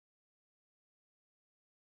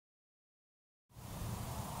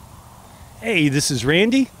Hey, this is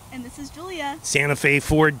Randy. And this is Julia.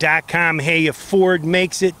 SantaFeFord.com. Hey, if Ford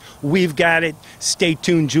makes it, we've got it. Stay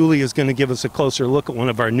tuned. Julia's going to give us a closer look at one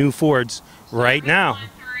of our new Fords right now.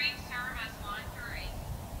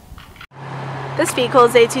 This vehicle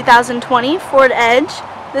is a 2020 Ford Edge.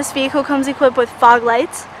 This vehicle comes equipped with fog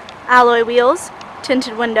lights, alloy wheels,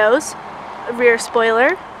 tinted windows, a rear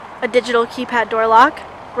spoiler, a digital keypad door lock,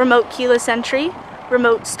 remote keyless entry,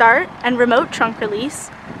 remote start, and remote trunk release.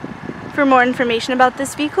 For more information about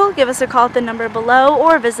this vehicle, give us a call at the number below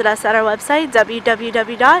or visit us at our website,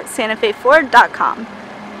 www.santafeford.com.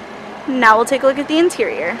 Now we'll take a look at the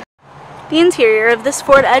interior. The interior of this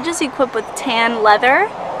Ford Edge is equipped with tan leather,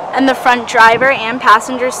 and the front driver and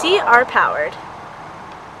passenger seat are powered.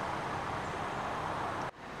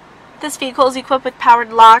 This vehicle is equipped with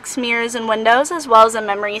powered locks, mirrors, and windows, as well as a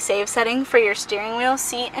memory save setting for your steering wheel,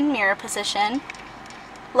 seat, and mirror position.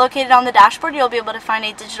 Located on the dashboard, you'll be able to find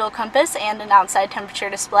a digital compass and an outside temperature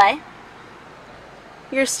display.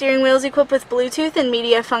 Your steering wheel is equipped with Bluetooth and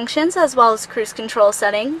media functions, as well as cruise control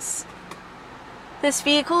settings. This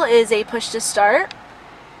vehicle is a push to start,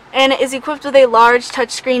 and it is equipped with a large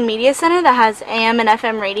touchscreen media center that has AM and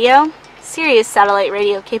FM radio, Sirius satellite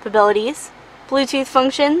radio capabilities, Bluetooth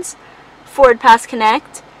functions, Ford Pass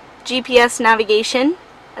Connect, GPS navigation,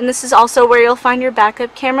 and this is also where you'll find your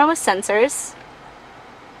backup camera with sensors.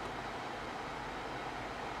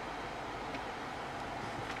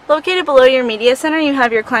 Located below your media center, you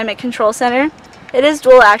have your climate control center. It is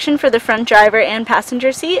dual action for the front driver and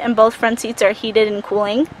passenger seat, and both front seats are heated and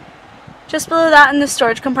cooling. Just below that, in the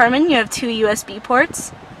storage compartment, you have two USB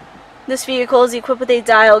ports. This vehicle is equipped with a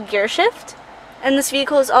dial gear shift, and this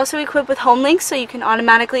vehicle is also equipped with home links, so you can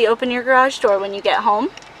automatically open your garage door when you get home.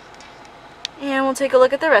 And we'll take a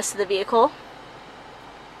look at the rest of the vehicle.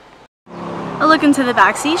 A look into the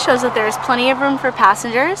back seat shows that there is plenty of room for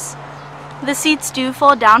passengers. The seats do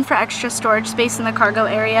fold down for extra storage space in the cargo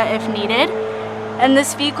area if needed, and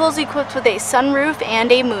this vehicle is equipped with a sunroof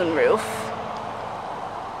and a moonroof.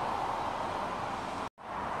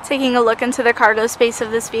 Taking a look into the cargo space of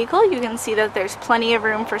this vehicle, you can see that there's plenty of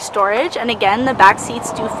room for storage, and again, the back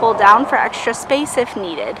seats do fold down for extra space if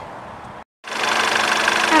needed.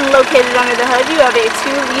 And located under the hood, you have a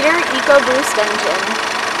 2-liter EcoBoost engine.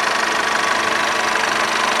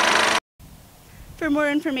 For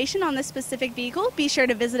more information on this specific vehicle, be sure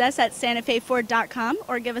to visit us at SantaFeFord.com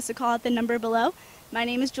or give us a call at the number below. My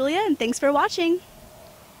name is Julia, and thanks for watching.